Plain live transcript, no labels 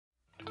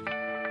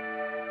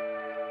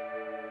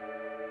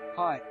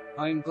Hi,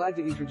 I am glad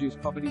to introduce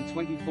property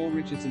 24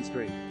 Richardson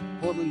Street,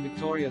 Portland,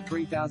 Victoria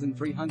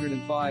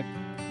 3305,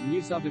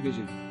 new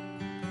subdivision.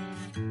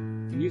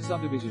 New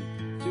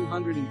subdivision.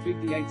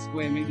 258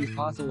 square meters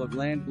parcel of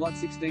land, lot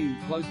 16,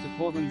 close to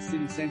Portland's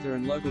city centre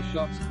and local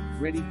shops,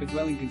 ready for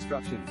dwelling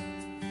construction.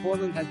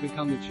 Portland has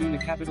become the tuna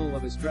capital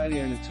of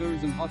Australia and a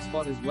tourism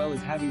hotspot, as well as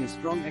having a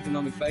strong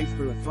economic base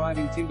through a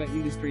thriving timber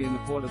industry in the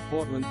Port of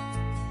Portland.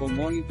 For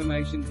more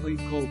information, please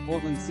call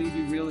Portland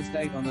Seaview Real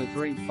Estate on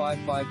 03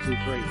 5523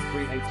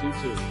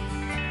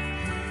 3822.